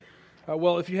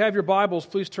Well, if you have your Bibles,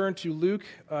 please turn to Luke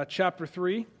chapter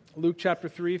 3. Luke chapter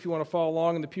 3, if you want to follow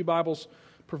along in the Pew Bibles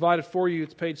provided for you,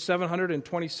 it's page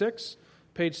 726.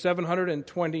 Page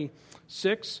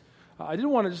 726. I did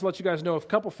want to just let you guys know of a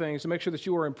couple things to make sure that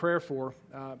you are in prayer for.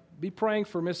 Be praying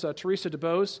for Miss Teresa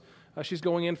DeBose. She's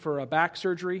going in for back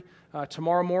surgery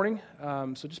tomorrow morning.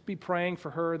 So just be praying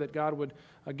for her that God would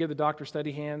give the doctor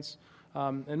steady hands.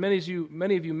 And many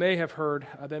of you may have heard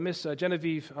that Miss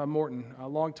Genevieve Morton, a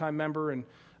longtime member and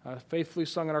faithfully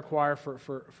sung in our choir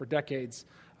for decades,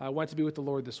 went to be with the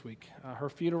Lord this week. Her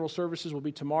funeral services will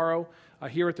be tomorrow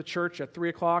here at the church at 3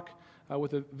 o'clock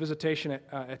with a visitation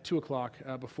at 2 o'clock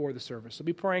before the service. So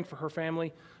be praying for her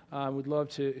family. We'd love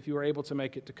to, if you are able to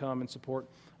make it, to come and support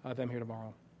them here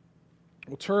tomorrow.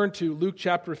 We'll turn to Luke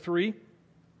chapter 3,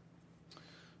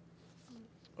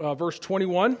 verse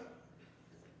 21.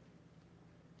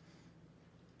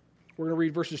 We're going to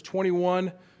read verses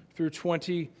 21 through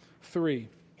 23.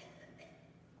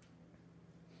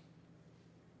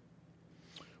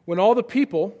 When all the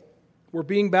people were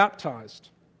being baptized,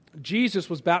 Jesus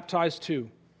was baptized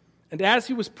too. And as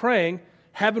he was praying,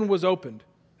 heaven was opened,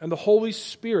 and the Holy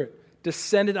Spirit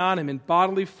descended on him in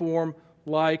bodily form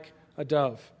like a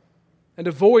dove. And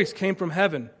a voice came from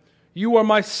heaven, "You are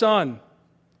my Son,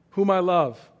 whom I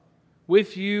love.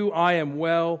 With you I am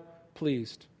well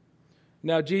pleased."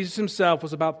 Now Jesus himself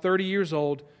was about 30 years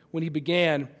old when he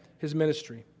began his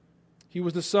ministry. He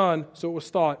was the son, so it was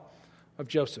thought, of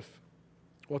Joseph.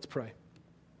 Let's pray.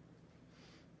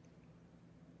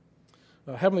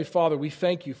 Heavenly Father, we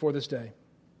thank you for this day.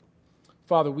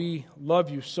 Father, we love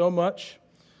you so much.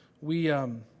 We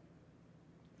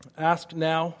ask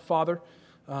now, Father,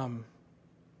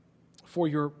 for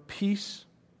your peace,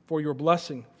 for your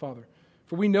blessing, Father.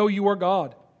 For we know you are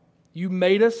God. You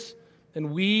made us,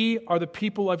 and we are the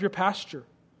people of your pasture.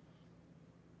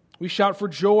 We shout for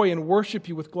joy and worship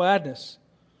you with gladness.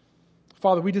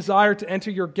 Father, we desire to enter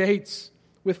your gates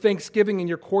with thanksgiving and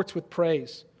your courts with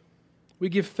praise. We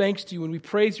give thanks to you and we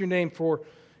praise your name, for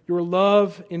your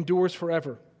love endures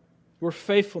forever. Your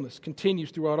faithfulness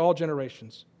continues throughout all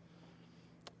generations.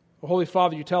 Holy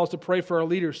Father, you tell us to pray for our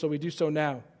leaders, so we do so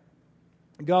now.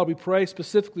 God, we pray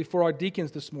specifically for our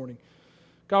deacons this morning.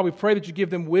 God, we pray that you give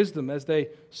them wisdom as they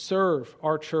serve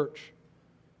our church.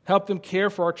 Help them care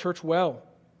for our church well.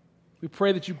 We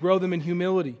pray that you grow them in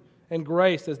humility and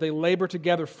grace as they labor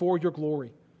together for your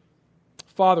glory.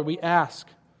 Father, we ask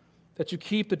that you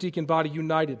keep the deacon body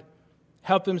united.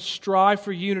 Help them strive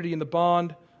for unity in the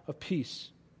bond of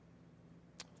peace.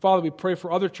 Father, we pray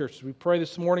for other churches. We pray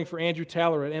this morning for Andrew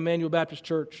Taylor at Emmanuel Baptist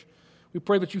Church. We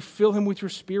pray that you fill him with your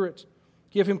Spirit.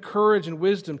 Give him courage and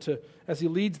wisdom as he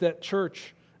leads that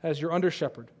church as your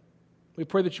under-shepherd. We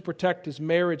pray that you protect his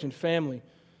marriage and family.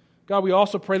 God, we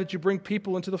also pray that you bring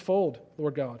people into the fold,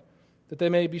 Lord God, that they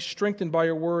may be strengthened by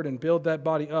your word and build that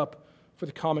body up for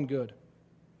the common good.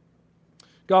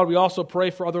 God, we also pray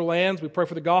for other lands. We pray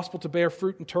for the gospel to bear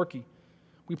fruit in Turkey.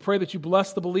 We pray that you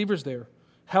bless the believers there.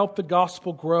 Help the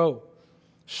gospel grow.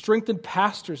 Strengthen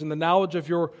pastors in the knowledge of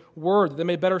your word, that they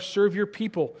may better serve your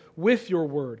people with your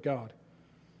word, God.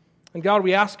 And God,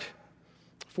 we ask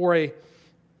for a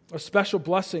special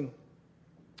blessing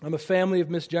on the family of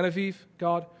Miss Genevieve,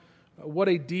 God. What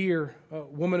a dear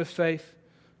woman of faith,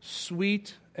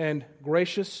 sweet and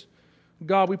gracious.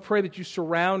 God, we pray that you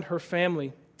surround her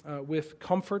family with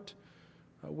comfort,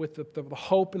 with the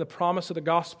hope and the promise of the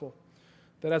gospel,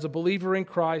 that as a believer in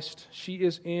Christ, she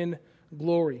is in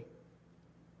glory.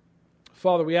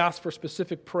 Father, we ask for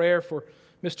specific prayer for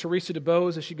Miss Teresa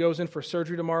DeBose as she goes in for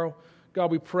surgery tomorrow. God,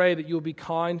 we pray that you will be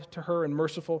kind to her and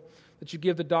merciful, that you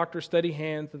give the doctor steady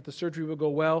hands, that the surgery will go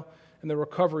well and the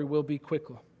recovery will be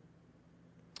quickly.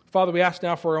 Father, we ask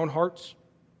now for our own hearts.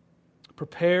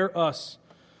 Prepare us,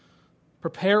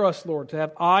 Lord, to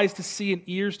have eyes to see and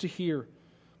ears to hear.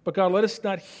 But God, let us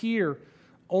not hear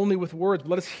only with words, but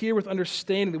let us hear with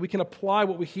understanding that we can apply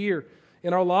what we hear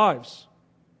in our lives.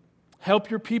 Help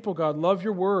your people, God. Love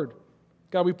your word.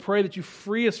 God, we pray that you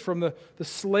free us from the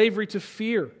slavery to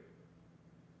fear,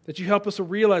 that you help us to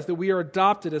realize that we are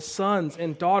adopted as sons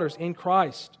and daughters in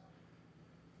Christ.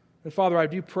 And Father, I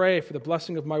do pray for the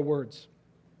blessing of my words.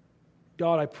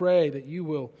 God, I pray that you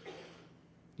will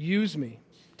use me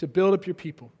to build up your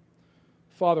people.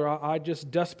 Father, I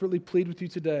just desperately plead with you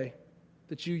today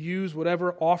that you use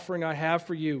whatever offering I have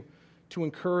for you to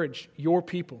encourage your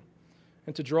people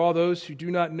and to draw those who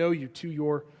do not know you to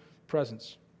your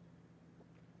presence.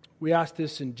 We ask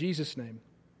this in Jesus' name.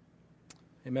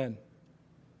 Amen.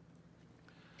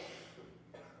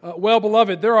 Well,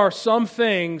 beloved, there are some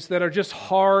things that are just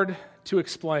hard to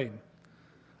explain.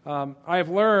 I have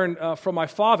learned from my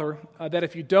father that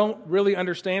if you don't really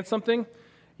understand something,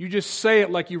 you just say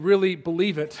it like you really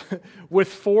believe it with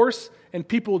force, and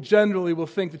people generally will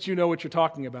think that you know what you're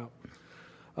talking about.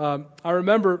 I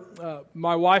remember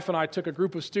my wife and I took a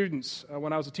group of students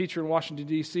when I was a teacher in Washington,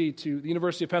 D.C., to the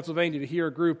University of Pennsylvania to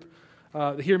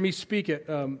hear me speak at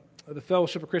the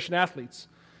Fellowship of Christian Athletes.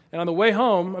 And on the way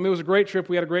home, it was a great trip.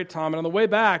 We had a great time. And on the way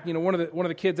back, one of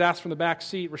the kids asked from the back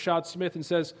seat, Rashad Smith, and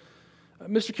says,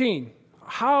 "Mr. Keene,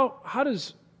 how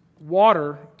does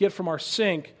water get from our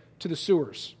sink to the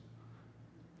sewers?"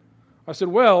 I said,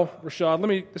 "Well,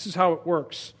 Rashad, this is how it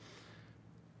works.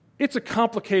 It's a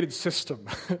complicated system."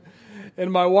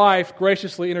 And my wife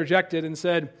graciously interjected and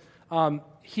said,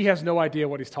 "He has no idea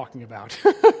what he's talking about."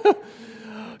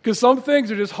 Because some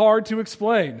things are just hard to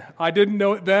explain. I didn't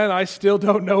know it then. I still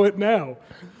don't know it now.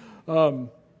 But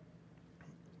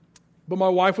my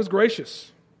wife was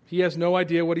gracious. He has no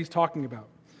idea what he's talking about.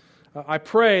 I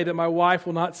pray that my wife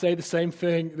will not say the same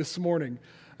thing this morning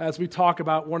as we talk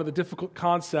about one of the difficult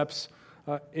concepts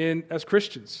as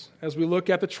Christians, as we look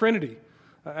at the Trinity.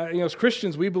 As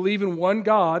Christians, we believe in one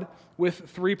God with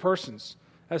three persons.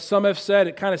 As some have said,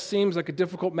 it kind of seems like a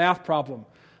difficult math problem.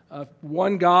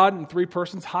 One God and three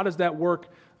persons, how does that work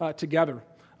together?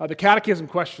 The catechism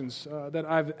questions that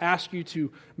I've asked you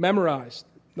to memorize.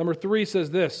 Number 3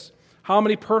 says this: how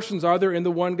many persons are there in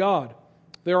the one God?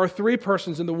 There are three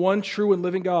persons in the one true and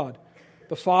living God,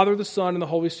 the Father, the Son, and the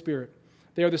Holy Spirit.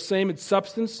 They are the same in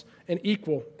substance and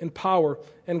equal in power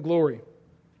and glory.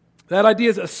 That idea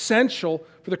is essential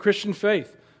for the Christian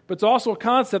faith, but it's also a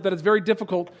concept that is very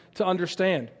difficult to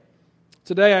understand.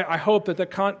 Today, I hope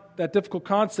that difficult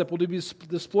concept will be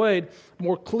displayed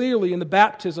more clearly in the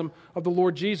baptism of the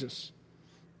Lord Jesus.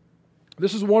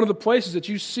 This is one of the places that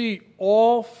you see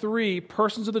all three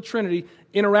persons of the Trinity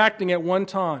interacting at one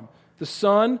time: the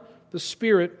Son, the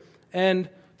Spirit, and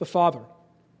the Father.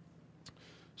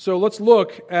 So let's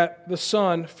look at the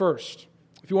Son first.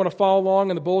 If you want to follow along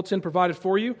in the bulletin provided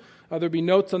for you, there'll be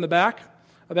notes on the back.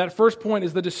 That first point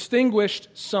is the distinguished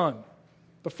Son.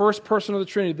 The first person of the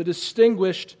Trinity, the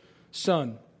distinguished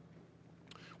Son.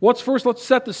 Let's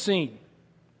set the scene.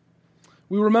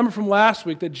 We remember from last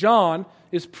week that John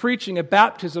is preaching a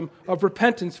baptism of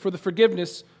repentance for the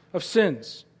forgiveness of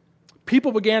sins.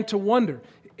 People began to wonder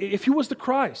if he was the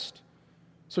Christ.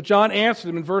 So John answered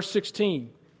them in verse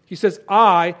 16. He says,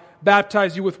 "I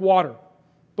baptize you with water,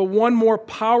 but one more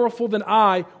powerful than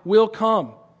I will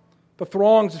come, the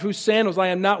thongs of whose sandals I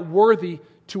am not worthy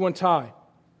to untie.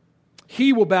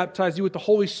 He will baptize you with the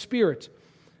Holy Spirit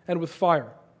and with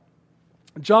fire."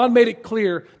 John made it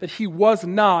clear that he was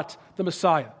not the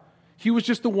Messiah. He was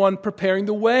just the one preparing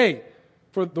the way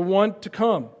for the one to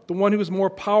come, the one who is more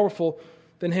powerful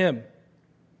than him.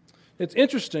 It's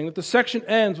interesting that the section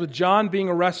ends with John being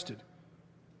arrested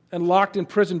and locked in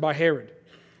prison by Herod.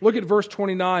 Look at verse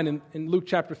 29 in Luke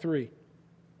chapter 3.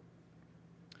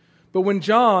 "But when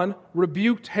John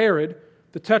rebuked Herod,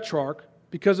 the tetrarch,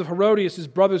 because of Herodias, his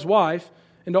brother's wife,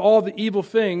 and to all the evil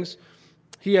things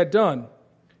he had done,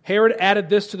 Herod added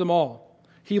this to them all.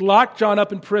 He locked John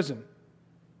up in prison.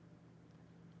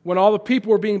 When all the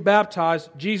people were being baptized,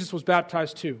 Jesus was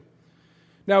baptized too."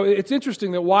 Now, it's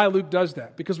interesting that why Luke does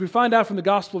that, because we find out from the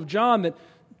Gospel of John that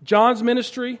John's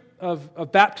ministry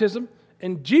of baptism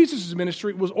and Jesus'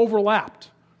 ministry was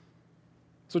overlapped.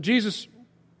 So Jesus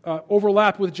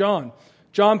overlapped with John.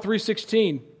 John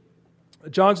 3:16.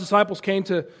 John's disciples came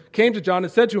to John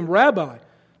and said to him, "Rabbi,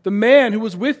 the man who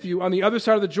was with you on the other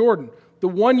side of the Jordan, the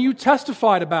one you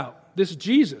testified about, this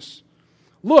Jesus,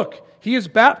 look, he is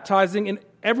baptizing and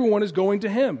everyone is going to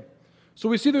him." So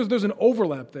we see there's an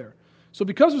overlap there. So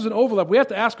because there's an overlap, we have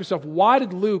to ask ourselves, why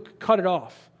did Luke cut it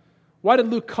off? Why did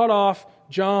Luke cut off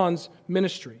John's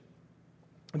ministry?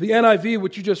 The NIV,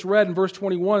 which you just read in verse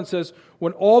 21, says,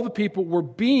 "when all the people were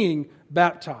being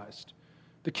baptized."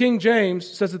 The King James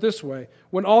says it this way: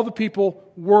 "when all the people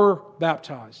were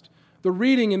baptized." The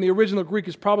reading in the original Greek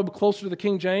is probably closer to the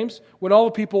King James: "when all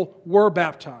the people were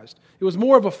baptized." It was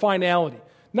more of a finality.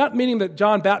 Not meaning that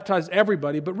John baptized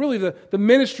everybody, but really the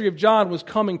ministry of John was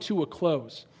coming to a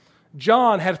close.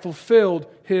 John had fulfilled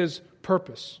his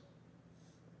purpose.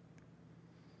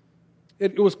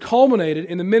 It was culminated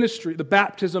in the ministry, the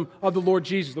baptism of the Lord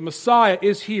Jesus. The Messiah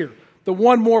is here. The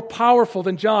one more powerful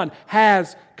than John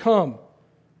has come.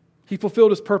 He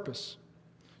fulfilled his purpose.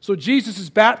 So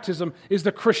Jesus' baptism is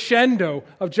the crescendo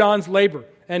of John's labor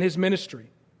and his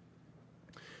ministry.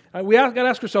 We got to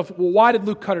ask ourselves, well, why did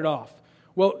Luke cut it off?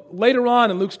 Well, later on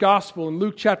in Luke's gospel, in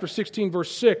Luke chapter 16, verse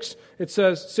 6, it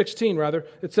says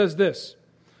this: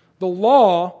 "The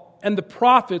law and the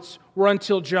prophets were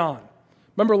until John.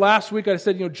 Remember last week I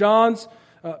said, John's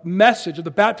message of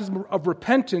the baptism of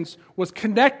repentance was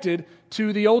connected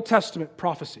to the Old Testament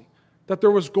prophecy, that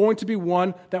there was going to be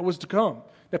one that was to come,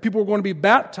 that people were going to be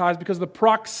baptized because of the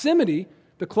proximity,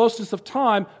 the closeness of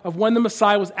time of when the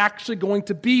Messiah was actually going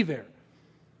to be there.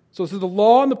 So the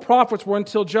law and the prophets were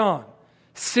until John.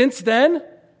 Since then,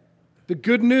 the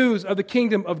good news of the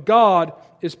kingdom of God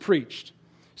is preached.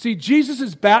 See,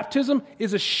 Jesus' baptism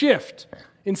is a shift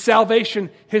in salvation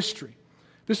history.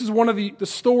 This is one of the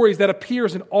stories that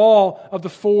appears in all of the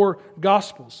four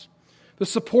Gospels. The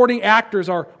supporting actors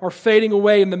are fading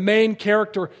away, and the main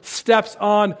character steps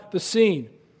on the scene.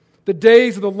 The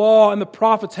days of the law and the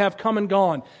prophets have come and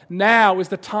gone. Now is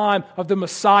the time of the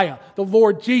Messiah. The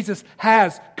Lord Jesus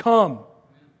has come.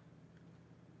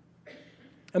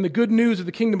 And the good news of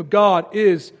the kingdom of God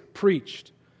is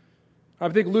preached. I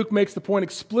think Luke makes the point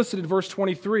explicit in verse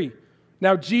 23.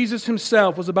 Now Jesus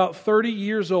himself was about 30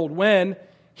 years old when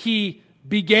he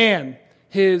began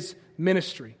his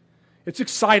ministry. It's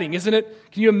exciting, isn't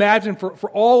it? Can you imagine for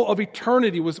all of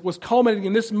eternity was culminating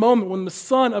in this moment when the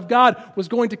Son of God was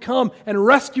going to come and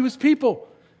rescue his people.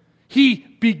 He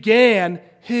began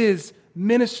his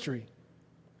ministry.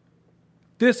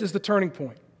 This is the turning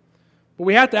point. But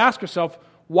we have to ask ourselves,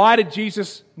 why did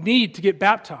Jesus need to get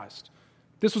baptized?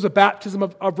 This was a baptism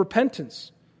of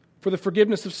repentance for the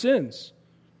forgiveness of sins.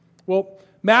 Well,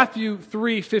 Matthew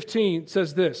 3:15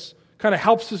 says this, kind of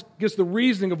helps us, gives the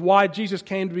reasoning of why Jesus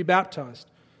came to be baptized.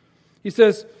 He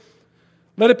says,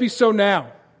 "Let it be so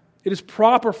now. It is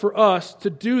proper for us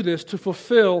to do this to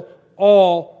fulfill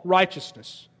all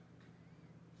righteousness."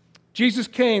 Jesus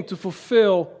came to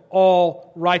fulfill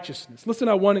all righteousness. Listen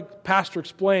how one pastor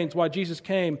explains why Jesus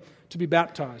came to be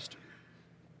baptized.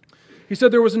 He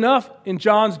said there was enough in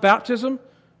John's baptism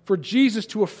for Jesus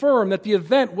to affirm that the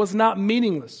event was not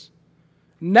meaningless.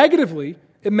 Negatively,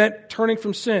 it meant turning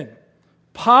from sin.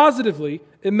 Positively,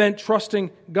 it meant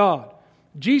trusting God.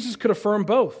 Jesus could affirm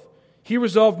both. He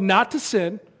resolved not to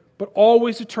sin, but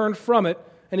always to turn from it,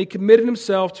 and he committed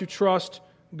himself to trust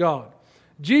God.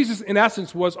 Jesus, in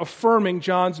essence, was affirming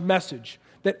John's message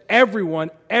that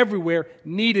everyone, everywhere,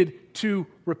 needed to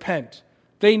repent.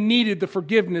 They needed the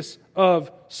forgiveness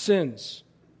of sins.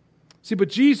 See, but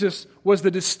Jesus was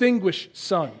the distinguished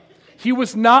Son. He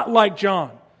was not like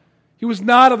John. He was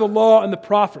not of the law and the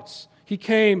prophets. He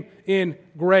came in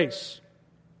grace.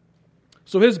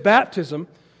 So his baptism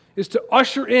is to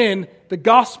usher in the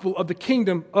gospel of the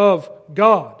kingdom of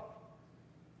God.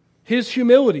 His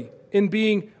humility in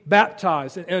being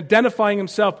baptized and identifying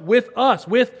himself with us,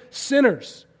 with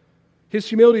sinners. His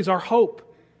humility is our hope.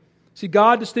 See,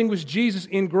 God distinguished Jesus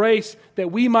in grace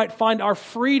that we might find our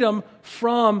freedom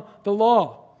from the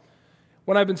law.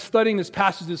 When I've been studying this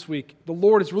passage this week, the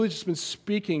Lord has really just been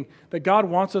speaking that God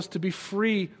wants us to be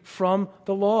free from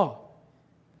the law.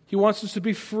 He wants us to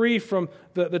be free from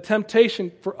the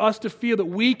temptation for us to feel that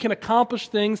we can accomplish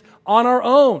things on our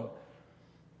own.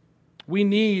 We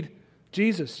need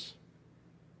Jesus.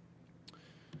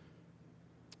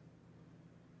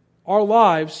 Our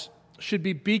lives should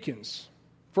be beacons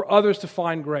for others to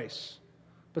find grace.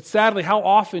 But sadly, how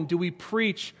often do we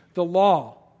preach the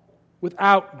law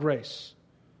without grace?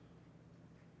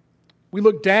 We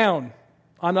look down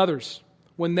on others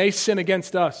when they sin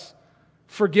against us,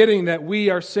 forgetting that we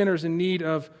are sinners in need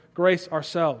of grace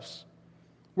ourselves.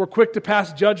 We're quick to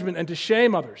pass judgment and to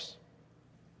shame others.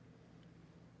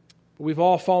 But we've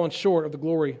all fallen short of the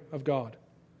glory of God.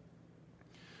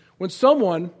 When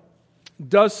someone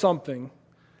does something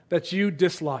that you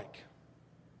dislike,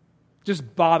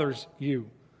 just bothers you,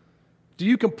 do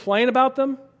you complain about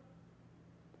them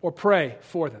or pray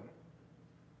for them?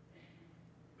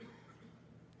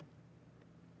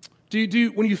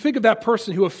 When you think of that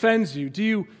person who offends you, do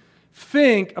you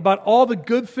think about all the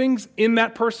good things in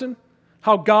that person?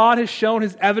 How God has shown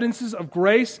his evidences of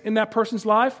grace in that person's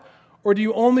life? Or do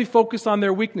you only focus on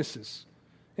their weaknesses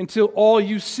until all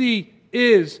you see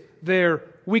is their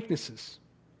weaknesses?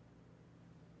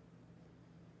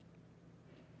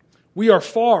 We are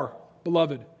far,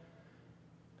 beloved,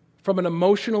 from an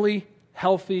emotionally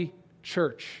healthy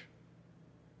church.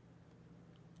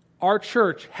 Our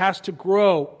church has to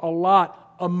grow a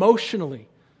lot emotionally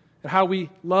in how we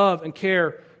love and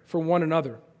care for one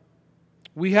another.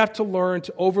 We have to learn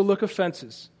to overlook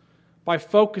offenses by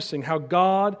focusing how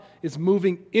God is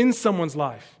moving in someone's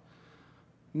life,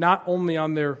 not only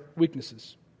on their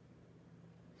weaknesses.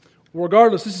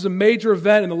 Regardless, this is a major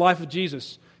event in the life of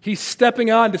Jesus. He's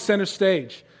stepping on to center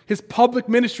stage. His public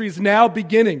ministry is now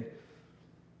beginning.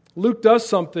 Luke does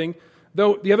something,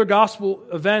 though the other gospel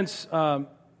events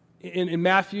in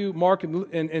Matthew, Mark,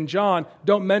 and John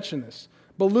don't mention this.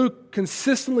 But Luke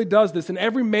consistently does this. In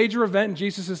every major event in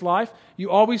Jesus' life,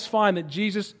 you always find that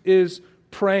Jesus is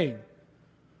praying.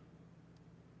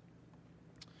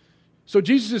 So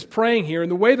Jesus is praying here, and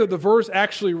the way that the verse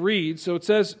actually reads, so it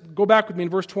says, go back with me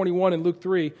in verse 21 in Luke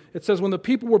 3, it says, when the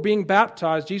people were being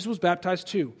baptized, Jesus was baptized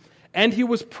too, and he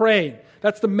was praying.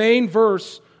 That's the main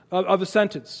verse of the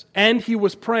sentence, and he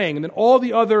was praying. And then all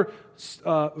the other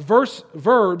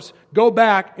verbs go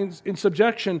back in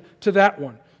subjection to that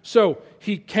one. So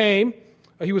he came,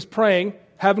 he was praying,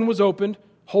 heaven was opened,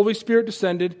 Holy Spirit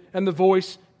descended, and the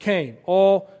voice came,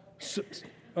 all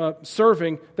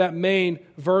serving that main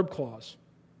verb clause.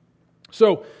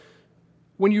 So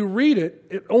when you read it,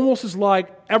 it almost is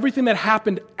like everything that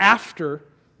happened after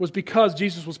was because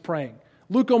Jesus was praying.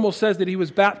 Luke almost says that he was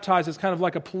baptized as kind of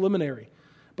like a preliminary,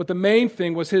 but the main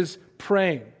thing was his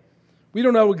praying. We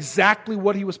don't know exactly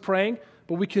what he was praying,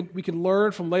 but we can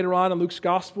learn from later on in Luke's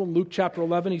gospel. In Luke chapter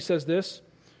 11, he says this.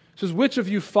 He says, which of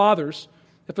you fathers,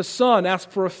 if a son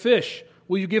asks for a fish,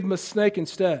 will you give him a snake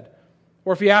instead?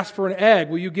 Or if he asks for an egg,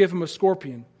 will you give him a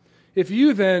scorpion? If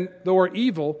you then, though are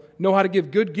evil, know how to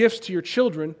give good gifts to your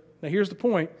children, now here's the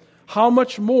point, how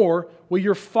much more will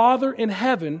your Father in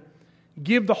heaven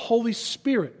give the Holy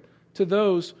Spirit to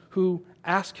those who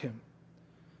ask him?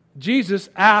 Jesus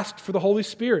asked for the Holy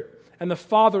Spirit, and the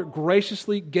Father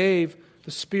graciously gave the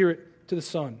Spirit to the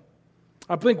Son.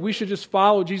 I think we should just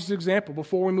follow Jesus' example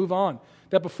before we move on.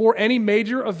 That before any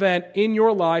major event in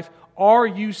your life, are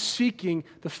you seeking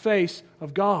the face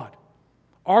of God?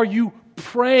 Are you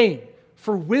praying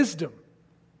for wisdom?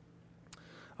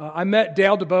 I met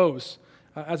Dale DeBose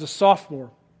as a sophomore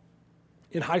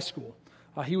in high school.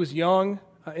 He was young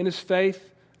in his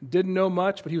faith, didn't know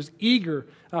much, but he was eager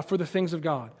for the things of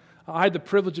God. I had the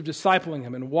privilege of discipling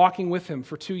him and walking with him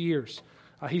for 2 years.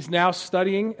 He's now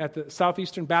studying at the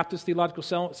Southeastern Baptist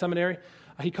Theological Seminary.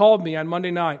 He called me on Monday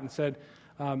night and said,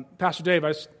 Pastor Dave,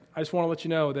 I just want to let you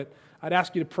know that I'd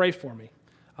ask you to pray for me.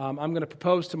 I'm going to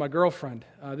propose to my girlfriend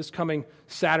this coming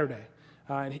Saturday.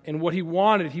 And what he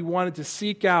wanted to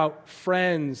seek out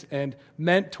friends and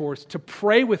mentors to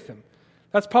pray with him.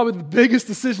 That's probably the biggest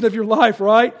decision of your life,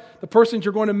 right? The person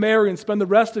you're going to marry and spend the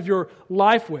rest of your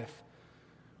life with.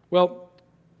 Well,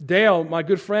 Dale, my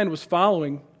good friend, was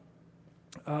following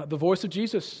the voice of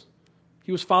Jesus.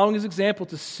 He was following his example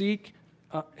to seek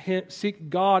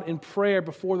God in prayer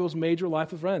before those major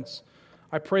life events.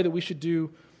 I pray that we should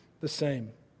do the same.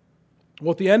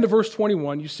 Well, at the end of verse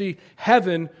 21, you see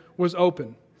heaven was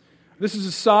open. This is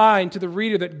a sign to the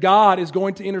reader that God is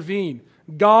going to intervene.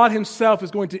 God himself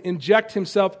is going to inject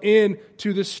himself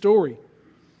into this story.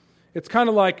 It's kind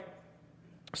of like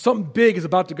something big is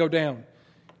about to go down.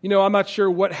 You know, I'm not sure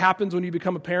what happens when you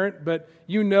become a parent, but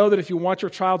you know that if you want your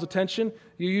child's attention,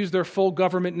 you use their full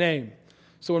government name.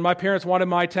 So when my parents wanted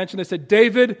my attention, they said,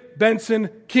 David Benson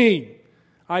Keene.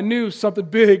 I knew something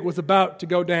big was about to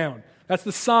go down. That's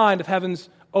the sign of heaven's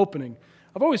opening.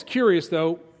 I'm always curious,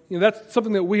 though. You know, that's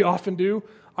something that we often do.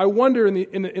 I wonder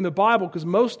in the Bible, because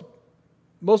most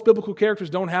biblical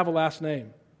characters don't have a last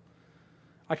name.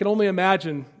 I can only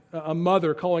imagine a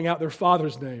mother calling out their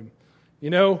father's name.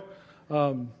 You know,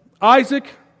 Isaac,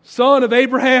 son of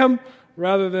Abraham,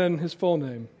 rather than his full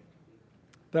name.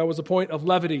 That was a point of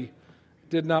levity.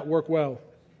 Did not work well.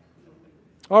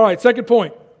 All right, second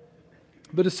point.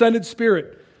 The descended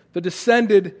Spirit. The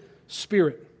descended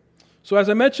Spirit. So as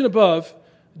I mentioned above,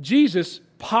 Jesus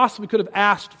possibly could have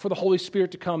asked for the Holy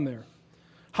Spirit to come there.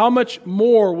 How much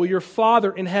more will your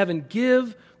Father in heaven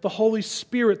give the Holy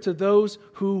Spirit to those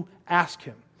who ask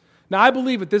him? Now, I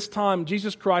believe at this time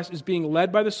Jesus Christ is being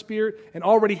led by the Spirit and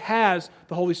already has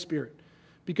the Holy Spirit.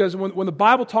 Because when the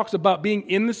Bible talks about being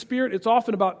in the Spirit, it's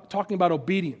often about talking about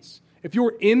obedience. If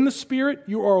you're in the Spirit,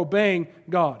 you are obeying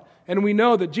God. And we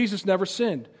know that Jesus never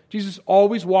sinned. Jesus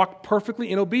always walked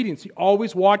perfectly in obedience. He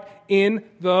always walked in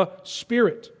the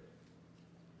Spirit.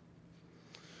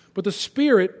 But the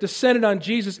Spirit descended on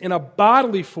Jesus in a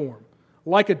bodily form,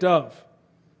 like a dove.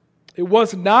 It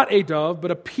was not a dove,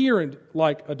 but appeared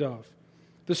like a dove.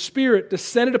 The Spirit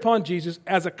descended upon Jesus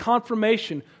as a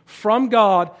confirmation from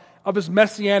God of his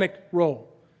messianic role.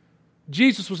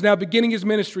 Jesus was now beginning his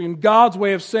ministry in God's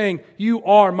way of saying, "You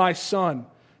are my Son.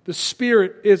 The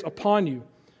Spirit is upon you."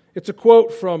 It's a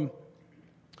quote from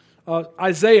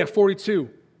Isaiah 42,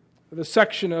 the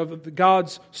section of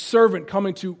God's servant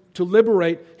coming to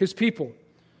liberate his people.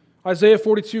 Isaiah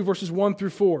 42, verses 1 through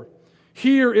 4.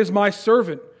 "Here is my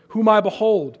servant, whom I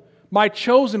behold, my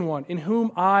chosen one, in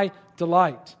whom I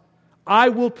delight. I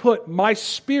will put my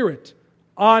Spirit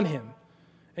on him,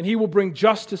 and he will bring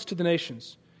justice to the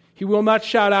nations. He will not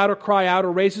shout out or cry out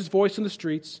or raise his voice in the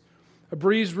streets. A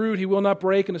breeze root he will not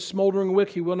break, and a smoldering wick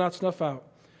he will not snuff out.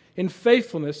 In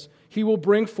faithfulness he will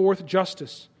bring forth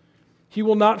justice. He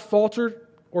will not falter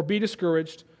or be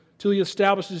discouraged till he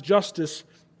establishes justice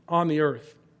on the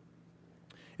earth.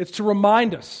 It's to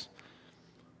remind us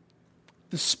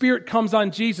the Spirit comes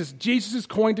on Jesus. Jesus is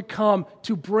going to come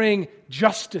to bring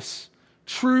justice,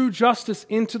 true justice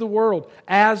into the world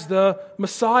as the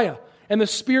Messiah. And the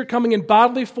Spirit coming in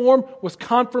bodily form was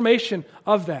confirmation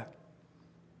of that.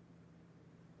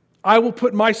 I will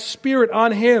put my Spirit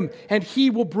on him, and he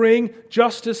will bring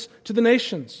justice to the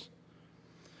nations.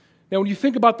 Now, when you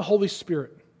think about the Holy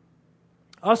Spirit,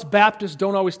 us Baptists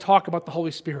don't always talk about the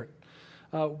Holy Spirit.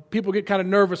 People get kind of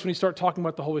nervous when you start talking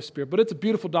about the Holy Spirit, but it's a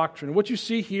beautiful doctrine. And what you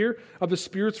see here of the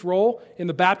Spirit's role in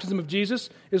the baptism of Jesus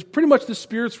is pretty much the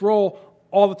Spirit's role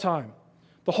all the time.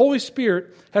 The Holy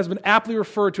Spirit has been aptly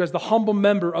referred to as the humble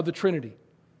member of the Trinity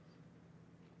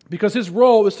because his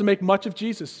role is to make much of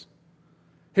Jesus.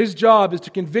 His job is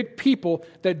to convict people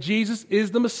that Jesus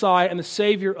is the Messiah and the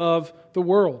Savior of the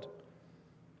world.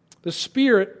 The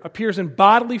Spirit appears in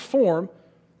bodily form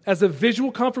as a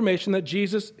visual confirmation that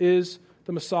Jesus is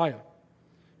the Messiah.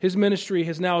 His ministry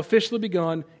has now officially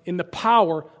begun in the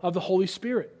power of the Holy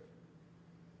Spirit.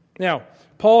 Now,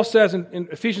 Paul says in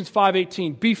Ephesians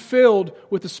 5:18, be filled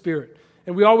with the Spirit.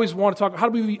 And we always want to talk, how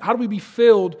do we be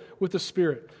filled with the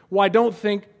Spirit? Well, I don't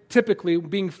think typically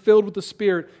being filled with the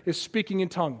Spirit is speaking in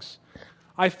tongues.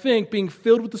 I think being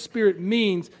filled with the Spirit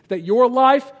means that your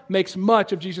life makes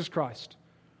much of Jesus Christ.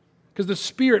 Because the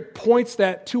Spirit points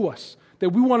that to us, that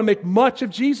we want to make much of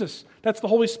Jesus. That's the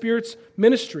Holy Spirit's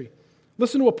ministry.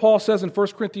 Listen to what Paul says in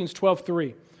 1 Corinthians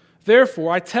 12:3.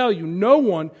 Therefore, I tell you, no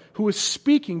one who is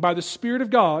speaking by the Spirit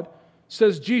of God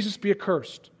says Jesus be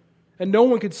accursed. And no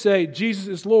one can say Jesus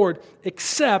is Lord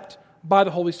except by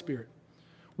the Holy Spirit.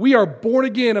 We are born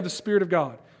again of the Spirit of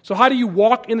God. So how do you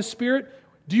walk in the Spirit?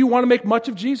 Do you want to make much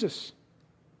of Jesus?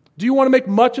 Do you want to make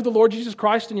much of the Lord Jesus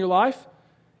Christ in your life?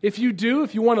 If you do,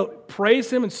 if you want to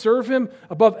praise Him and serve Him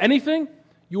above anything,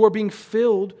 you are being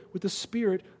filled with the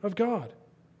Spirit of God.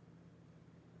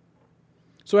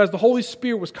 So as the Holy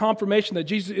Spirit was confirmation that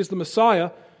Jesus is the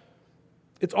Messiah,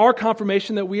 it's our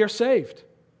confirmation that we are saved.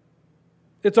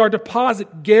 It's our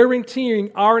deposit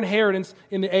guaranteeing our inheritance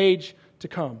in the age to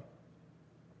come.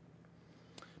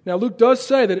 Now, Luke does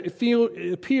say that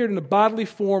it appeared in a bodily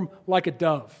form like a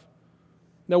dove.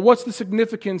 Now, what's the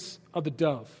significance of the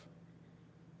dove?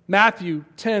 Matthew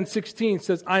 10:16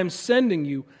 says, I am sending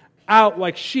you out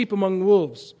like sheep among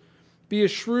wolves. Be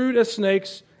as shrewd as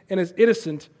snakes and as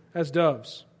innocent as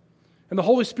doves. And the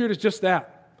Holy Spirit is just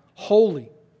that. Holy,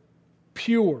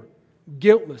 pure,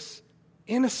 guiltless,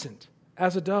 innocent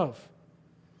as a dove.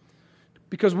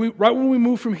 Because right when we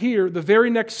move from here, the very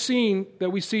next scene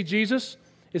that we see Jesus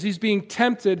is He's being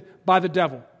tempted by the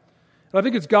devil. And I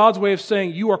think it's God's way of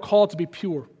saying you are called to be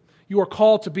pure. You are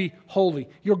called to be holy.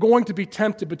 You're going to be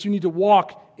tempted, but you need to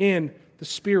walk in the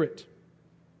Spirit.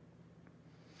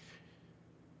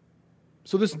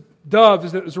 So this dove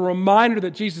is a reminder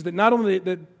that Jesus, that not only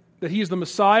that He is the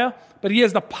Messiah, but He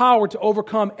has the power to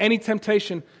overcome any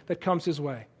temptation that comes His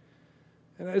way.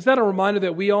 And is that a reminder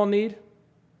that we all need?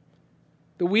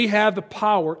 That we have the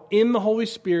power in the Holy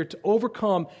Spirit to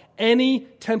overcome any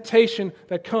temptation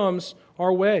that comes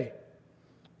our way.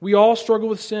 We all struggle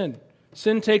with sin.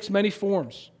 Sin takes many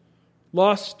forms: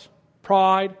 lust,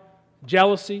 pride,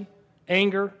 jealousy,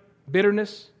 anger,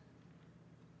 bitterness,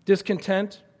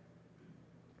 discontent.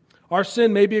 Our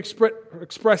sin may be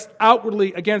expressed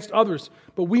outwardly against others,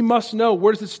 but we must know,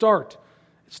 where does it start?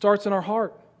 It starts in our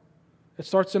heart. It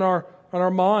starts in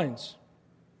our minds.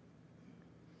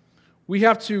 We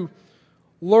have to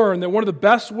learn that one of the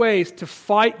best ways to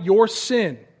fight your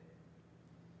sin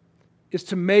is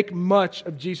to make much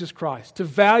of Jesus Christ, to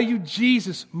value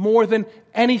Jesus more than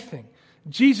anything.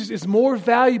 Jesus is more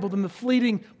valuable than the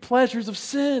fleeting pleasures of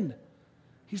sin.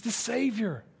 He's the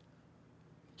Savior.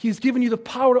 He's given you the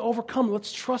power to overcome.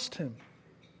 Let's trust Him.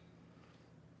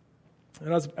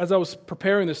 And as I was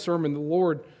preparing this sermon, the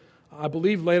Lord, I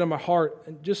believe, laid on my heart,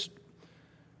 and just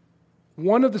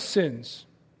one of the sins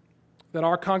that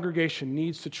our congregation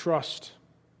needs to trust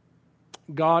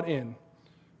God in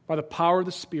by the power of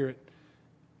the Spirit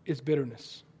is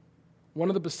bitterness. One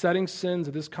of the besetting sins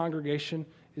of this congregation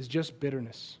is just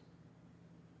bitterness.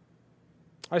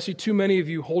 I see too many of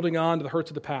you holding on to the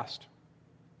hurts of the past.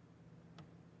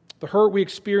 The hurt we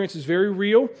experience is very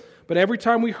real, but every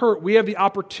time we hurt, we have the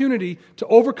opportunity to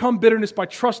overcome bitterness by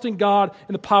trusting God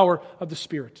in the power of the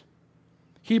Spirit.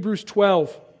 Hebrews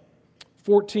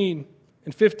 12:14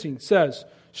 and 15 says,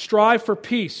 strive for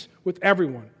peace with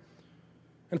everyone,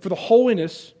 and for the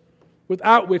holiness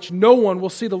without which no one will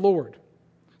see the Lord.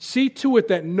 See to it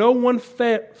that no one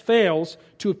fails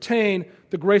to obtain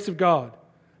the grace of God,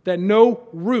 that no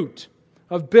root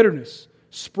of bitterness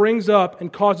springs up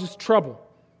and causes trouble,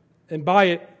 and by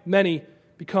it many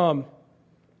become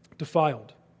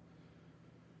defiled.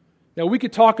 Now, we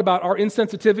could talk about our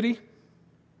insensitivity,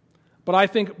 but I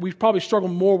think we probably struggle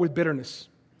more with bitterness.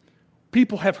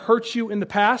 People have hurt you in the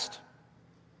past,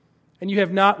 and you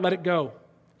have not let it go.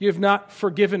 You have not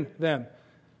forgiven them.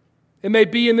 It may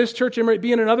be in this church, it may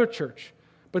be in another church,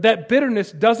 but that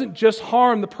bitterness doesn't just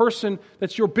harm the person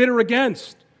that you're bitter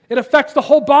against. It affects the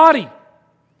whole body.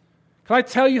 Can I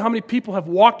tell you how many people have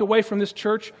walked away from this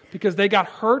church because they got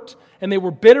hurt and they were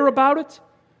bitter about it?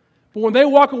 But when they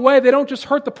walk away, they don't just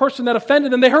hurt the person that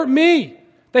offended them, they hurt me.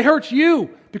 They hurt you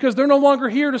because they're no longer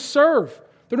here to serve.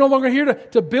 They're no longer here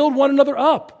to build one another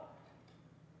up.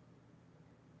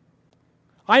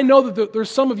 I know that there's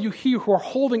some of you here who are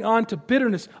holding on to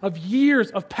bitterness of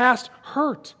years of past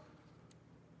hurt.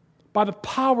 By the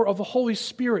power of the Holy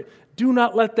Spirit, do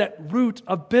not let that root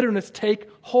of bitterness take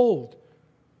hold.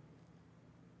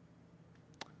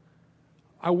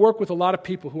 I work with a lot of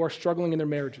people who are struggling in their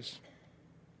marriages.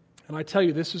 And I tell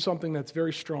you, this is something that's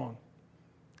very strong.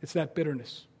 It's that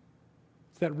bitterness.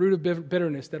 It's that root of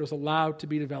bitterness that was allowed to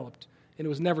be developed. And it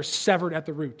was never severed at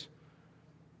the root.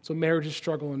 So marriages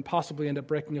struggle and possibly end up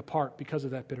breaking apart because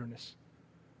of that bitterness.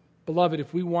 Beloved,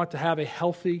 if we want to have a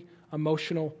healthy,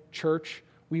 emotional church,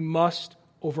 we must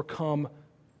overcome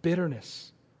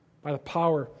bitterness by the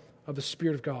power of the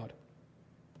Spirit of God.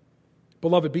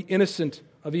 Beloved, be innocent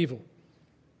of evil.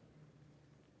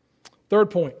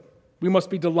 Third point, we must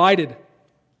be delighted.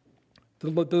 The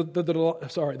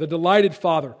delighted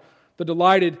Father. The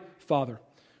delighted Father.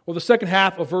 Well, the second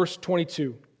half of verse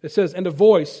 22, it says, "And a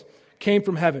voice came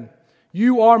from heaven.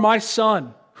 You are my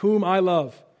Son, whom I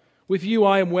love. With you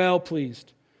I am well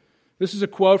pleased." This is a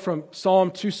quote from Psalm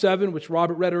 2:7, which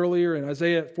Robert read earlier, and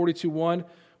Isaiah 42:1,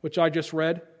 which I just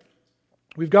read.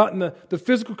 We've gotten the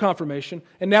physical confirmation,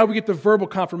 and now we get the verbal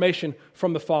confirmation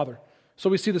from the Father. So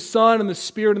we see the Son and the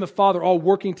Spirit and the Father all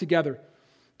working together.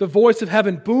 The voice of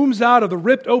heaven booms out of the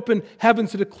ripped open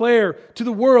heavens to declare to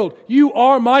the world, "You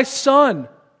are my Son."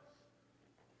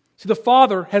 See, the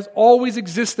Father has always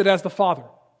existed as the Father.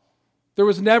 There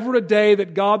was never a day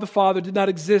that God the Father did not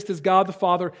exist as God the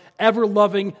Father, ever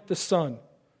loving the Son.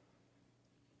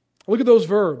 Look at those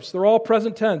verbs. They're all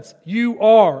present tense. You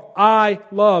are, I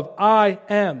love, I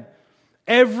am.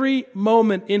 Every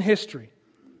moment in history,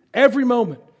 every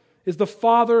moment is the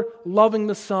Father loving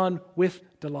the Son with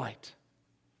delight.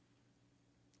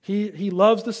 He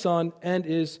loves the Son and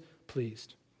is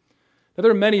pleased. Now,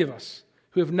 there are many of us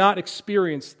who have not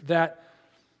experienced that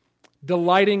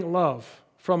delighting love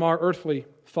from our earthly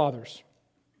fathers.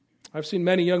 I've seen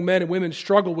many young men and women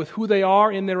struggle with who they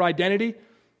are in their identity,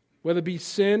 whether it be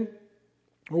sin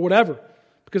or whatever,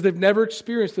 because they've never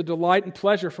experienced the delight and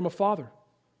pleasure from a father.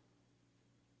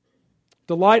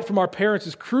 Delight from our parents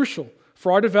is crucial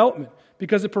for our development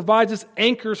because it provides us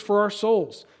anchors for our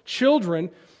souls.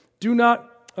 Children do not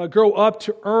grow up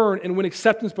to earn and win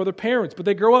acceptance by their parents, but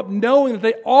they grow up knowing that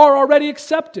they are already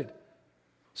accepted.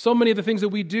 So many of the things that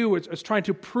we do is trying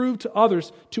to prove to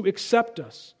others to accept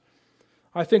us.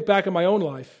 I think back in my own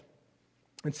life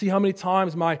and see how many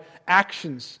times my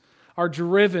actions are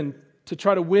driven to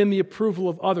try to win the approval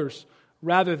of others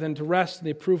rather than to rest in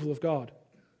the approval of God.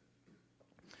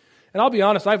 And I'll be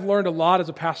honest, I've learned a lot as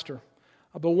a pastor.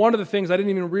 But one of the things I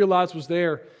didn't even realize was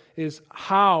there is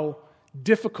how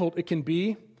difficult it can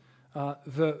be,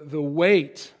 the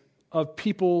weight of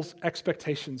people's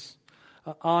expectations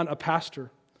on a pastor.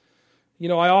 You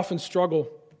know, I often struggle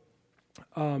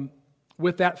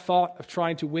with that thought of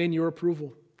trying to win your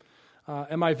approval.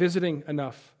 Am I visiting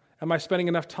enough? Am I spending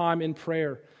enough time in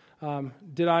prayer?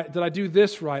 Did I do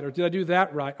this right or did I do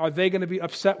that right? Are they going to be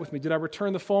upset with me? Did I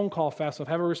return the phone call fast enough?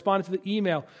 Have I responded to the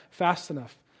email fast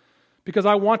enough? Because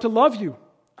I want to love you.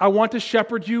 I want to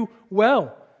shepherd you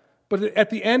well. But at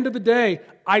the end of the day,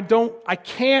 I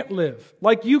can't live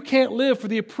like you can't live for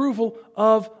the approval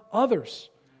of others.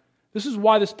 This is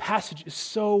why this passage is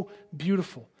so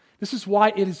beautiful. This is why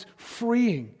it is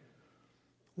freeing.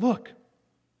 Look,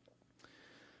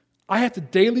 I have to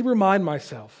daily remind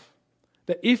myself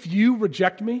that if you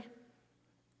reject me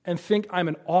and think I'm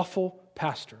an awful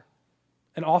pastor,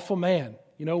 an awful man,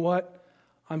 you know what?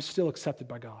 I'm still accepted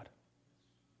by God.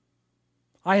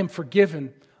 I am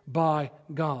forgiven by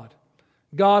God.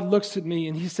 God looks at me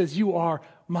and He says, "You are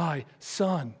my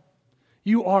son.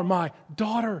 You are my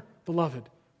daughter, beloved."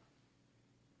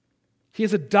 He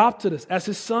has adopted us as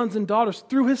His sons and daughters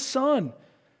through His Son,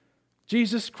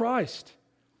 Jesus Christ.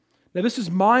 Now, this is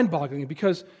mind-boggling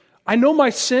because I know my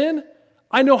sin,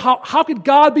 I know how could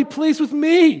God be pleased with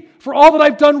me for all that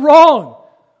I've done wrong?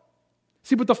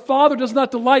 See, but the Father does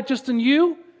not delight just in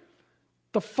you.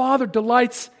 The Father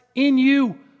delights in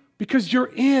you because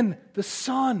you're in the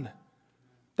Son.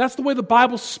 That's the way the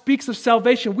Bible speaks of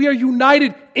salvation. We are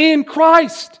united in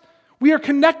Christ. We are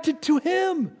connected to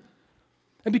Him.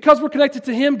 And because we're connected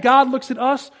to Him, God looks at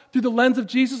us through the lens of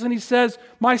Jesus and He says,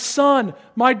 my son,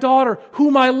 my daughter,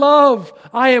 whom I love,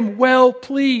 I am well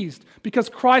pleased because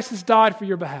Christ has died for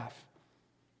your behalf.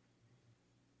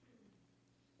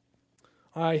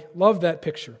 I love that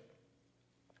picture.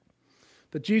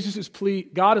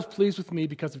 That God is pleased with me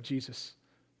because of Jesus,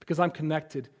 because I'm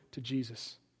connected to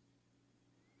Jesus.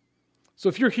 So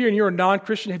if you're here and you're a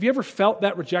non-Christian, have you ever felt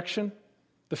that rejection?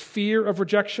 The fear of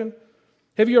rejection?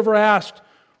 Have you ever asked,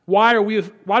 why do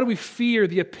we fear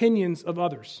the opinions of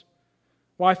others?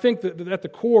 Well, I think that at the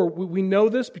core, we know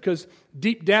this because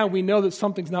deep down we know that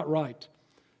something's not right.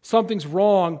 Something's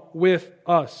wrong with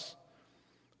us.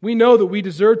 We know that we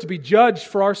deserve to be judged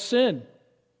for our sin.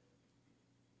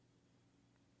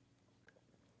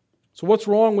 So what's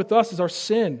wrong with us is our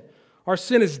sin. Our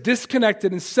sin has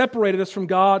disconnected and separated us from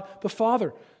God the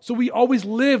Father. So we always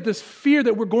live this fear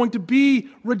that we're going to be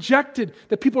rejected,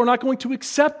 that people are not going to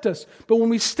accept us. But when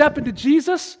we step into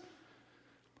Jesus,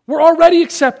 we're already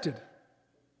accepted.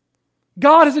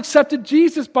 God has accepted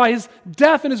Jesus by His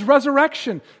death and His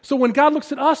resurrection. So when God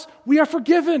looks at us, we are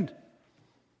forgiven.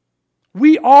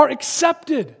 We are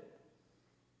accepted.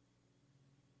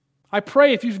 I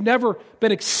pray if you've never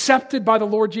been accepted by the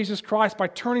Lord Jesus Christ by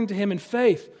turning to Him in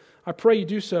faith, I pray you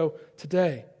do so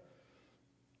today.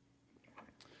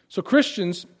 So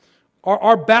Christians,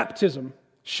 our baptism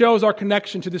shows our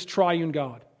connection to this triune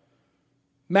God.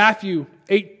 Matthew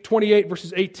 8:28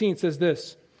 verses 18 says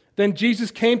this, Then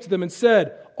Jesus came to them and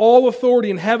said, All authority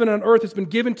in heaven and on earth has been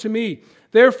given to me.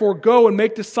 Therefore go and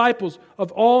make disciples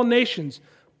of all nations,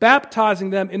 baptizing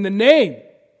them in the name,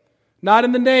 not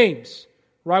in the names,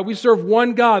 right? We serve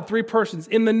one God, three persons,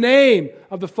 in the name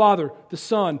of the Father, the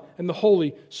Son, and the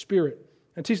Holy Spirit,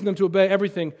 and teaching them to obey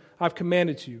everything I've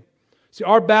commanded to you. See,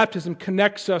 our baptism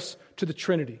connects us to the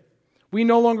Trinity. We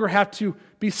no longer have to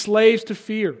be slaves to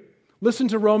fear. Listen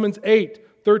to Romans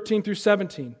 8:13 through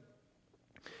 17.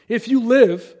 If you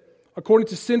live according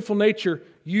to sinful nature,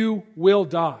 you will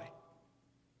die.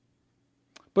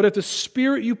 But if the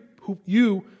Spirit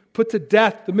you put to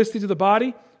death the misdeeds of the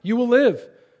body, you will live.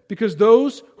 Because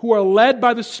those who are led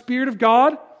by the Spirit of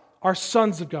God are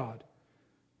sons of God.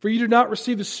 For you do not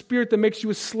receive the spirit that makes you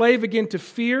a slave again to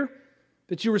fear,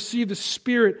 that you receive the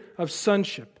spirit of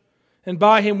sonship. And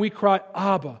by Him we cry,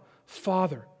 Abba,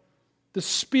 Father. The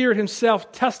Spirit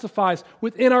Himself testifies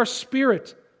within our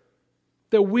spirit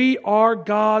that we are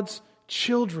God's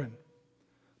children.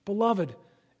 Beloved,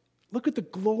 look at the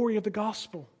glory of the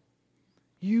gospel.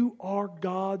 You are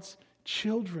God's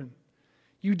children.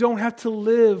 You don't have to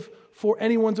live for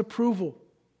anyone's approval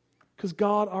because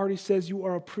God already says you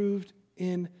are approved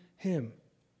in Him.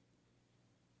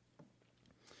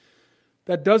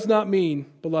 That does not mean,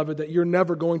 beloved, that you're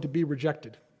never going to be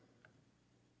rejected.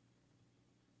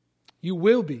 You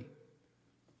will be.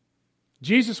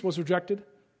 Jesus was rejected.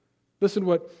 Listen to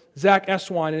what Zach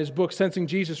Eswine in his book, Sensing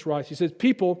Jesus, writes. He says,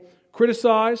 people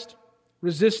criticized,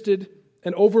 resisted,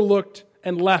 and overlooked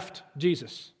and left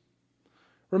Jesus.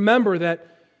 Remember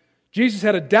that Jesus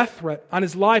had a death threat on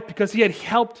His life because He had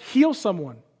helped heal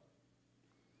someone.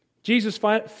 Jesus'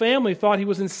 family thought He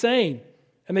was insane,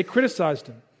 and they criticized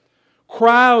Him.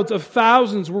 Crowds of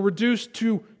thousands were reduced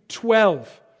to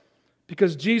 12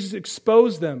 because Jesus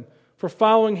exposed them for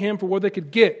following Him for what they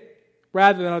could get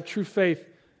rather than out of true faith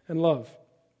and love.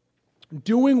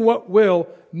 Doing what will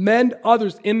mend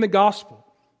others in the gospel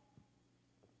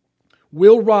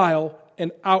will rile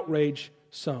and outrage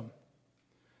some.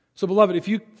 So, beloved, if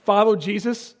you follow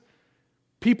Jesus,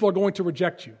 people are going to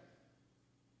reject you.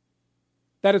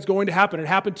 That is going to happen. It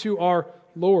happened to our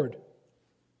Lord.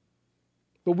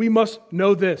 But we must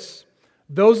know this.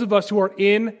 Those of us who are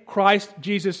in Christ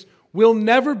Jesus will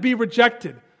never be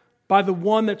rejected by the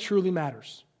one that truly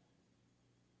matters.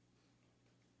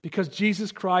 Because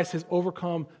Jesus Christ has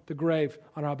overcome the grave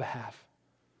on our behalf.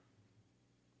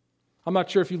 I'm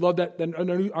not sure if you love that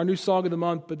our new song of the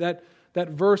month, but that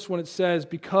verse when it says,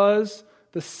 because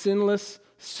the sinless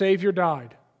Savior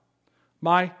died,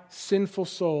 my sinful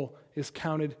soul is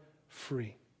counted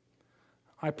free.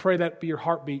 I pray that be your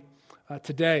heartbeat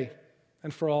today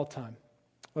and for all time.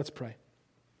 Let's pray.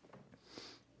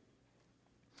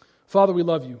 Father, we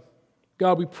love You.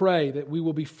 God, we pray that we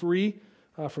will be free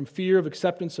from fear of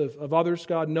acceptance of others,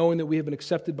 God, knowing that we have been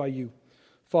accepted by You.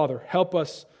 Father, help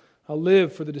us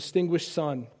live for the distinguished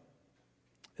Son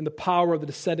in the power of the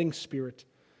descending Spirit,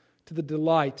 to the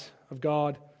delight of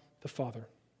God the Father.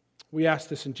 We ask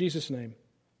this in Jesus' name.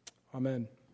 Amen.